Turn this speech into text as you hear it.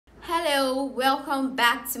Hello, welcome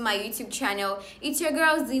back to my YouTube channel. It's your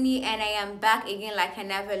girl Zini and I am back again like I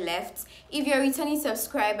never left. If you're a returning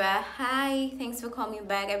subscriber, hi, thanks for coming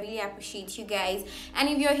back. I really appreciate you guys. And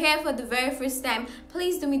if you're here for the very first time,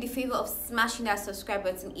 please do me the favor of smashing that subscribe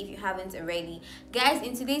button if you haven't already. Guys,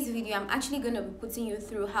 in today's video, I'm actually going to be putting you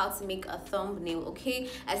through how to make a thumbnail, okay?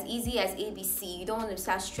 As easy as ABC. You don't want to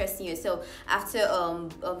start stressing yourself after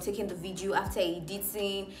taking the video, after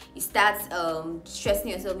editing. You start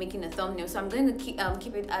stressing yourself making a thumbnail. So I'm going to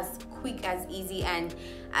keep it as quick as easy and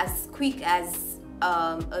as quick as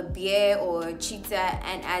a bear or a cheetah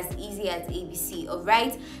and as easy as ABC. All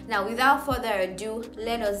right, now without further ado,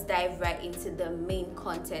 let us dive right into the main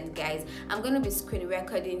content, guys. I'm going to be screen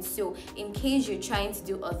recording, so in case you're trying to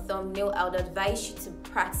do a thumbnail, I would advise you to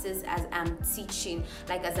practice as I'm teaching,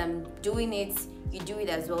 like as I'm doing it. You do it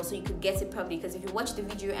as well so you could get it properly, because if you watch the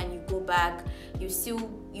video and you go back,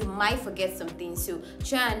 you might forget something. So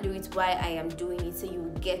try and do it while I am doing it so you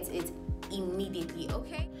will get it immediately.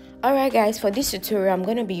 Okay, all right guys, for this tutorial I'm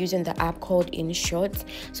going to be using the app called InShot.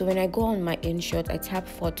 So when I go on my InShot, I tap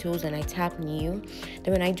photos and I tap new.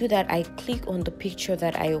 Then when I do that, I click on the picture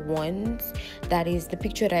that I want, that is the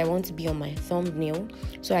picture that I want to be on my thumbnail.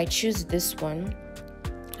 So I choose this one,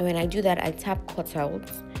 and when I do that, I tap cut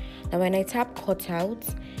out. Now when I tap cut out,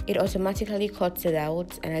 it automatically cuts it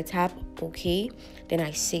out, and I tap OK. Then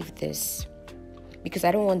I save this because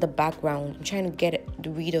I don't want the background. I'm trying to get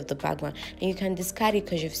rid of the background. Then you can discard it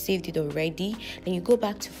because you've saved it already. Then you go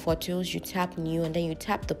back to photos, you tap new, and then you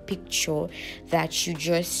tap the picture that you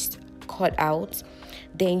just cut out.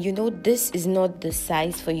 Then you know this is not the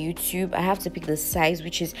size for YouTube. I have to pick the size,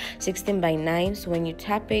 which is 16:9. So when you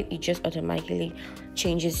tap it, it just automatically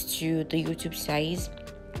changes to the YouTube size.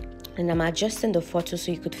 And I'm adjusting the photo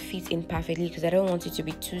so you could fit in perfectly, because I don't want it to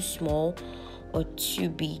be too small or too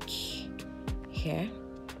big here.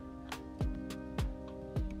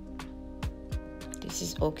 This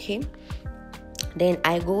is okay. Then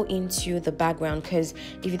I go into the background, because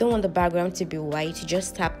if you don't want the background to be white, you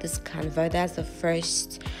just tap this Canva. That's the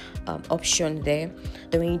first option there.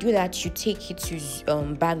 Then when you do that, you take it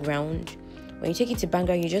to background. When you take it to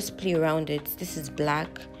background, you just play around it. This is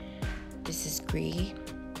black, this is gray.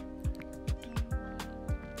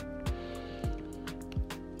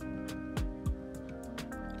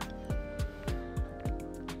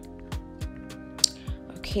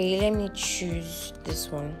 Okay, let me choose this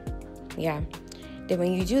one. Yeah, then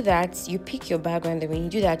when you do that, you pick your background. Then when you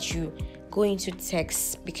do that, you go into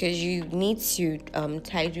text, because you need to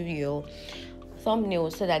title your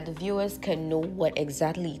thumbnail so that the viewers can know what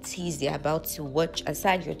exactly it is they're about to watch.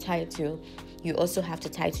 Aside your title, you also have to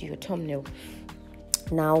title your thumbnail.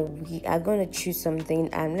 Now we are going to choose something,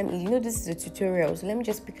 and this is a tutorial, so let me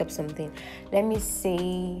just pick up something. Let me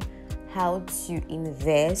say how to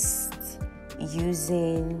invest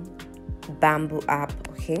using Bamboo app.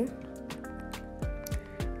 Okay,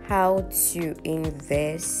 how to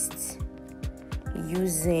invest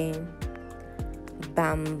using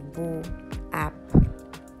Bamboo app.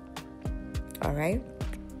 All right,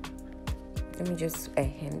 let me just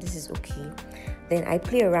this is okay. Then I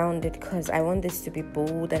play around it because I want this to be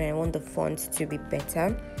bold and I want the font to be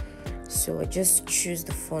better, so I just choose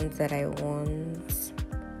the font that I want.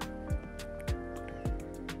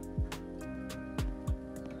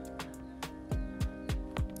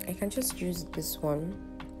 I can just use this one,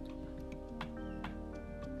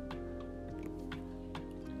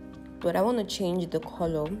 but I want to change the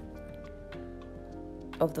color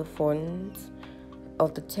of the font,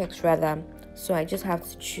 of the text rather, so I just have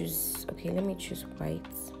to choose. Okay, let me choose white.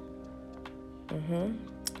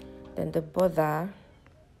 Then the border,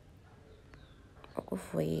 I'll go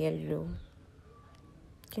for yellow.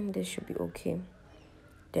 I think this should be okay.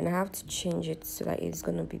 Then I have to change it so that it's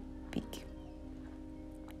gonna be big.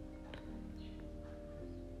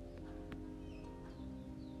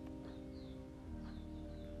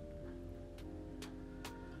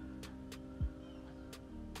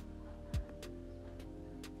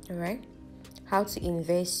 All right, how to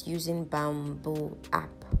invest using Bamboo app,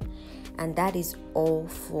 and that is all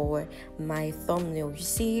for my thumbnail. You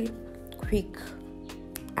see, quick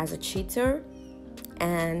as a cheater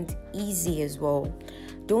and easy as well.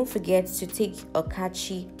 Don't forget to take a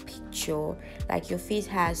catchy picture, like your face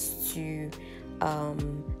has to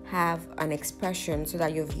have an expression so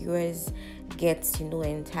that your viewers get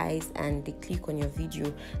enticed and they click on your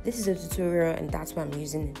video. This is a tutorial and that's why I'm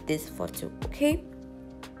using this photo. Okay,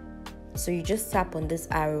 so you just tap on this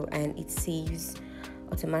arrow and it saves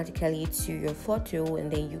automatically to your photo,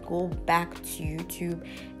 and then you go back to YouTube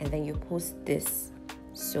and then you post this.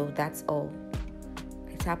 So that's all.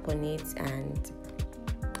 I tap on it and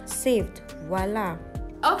saved. Voila.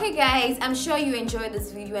 Okay guys, I'm sure you enjoyed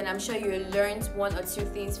this video and I'm sure you learned 1 or 2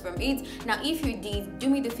 things from it. Now if you did,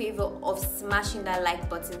 do me the favor of smashing that like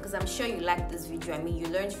button, because I'm sure you liked this video. I mean, you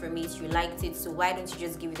learned from it, you liked it, so why don't you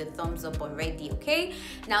just give it a thumbs up already? Okay,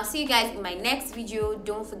 now see you guys in my next video.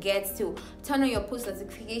 Don't forget to turn on your post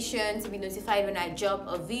notifications to be notified when I drop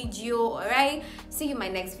a video. All right, see you in my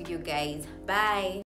next video guys. Bye.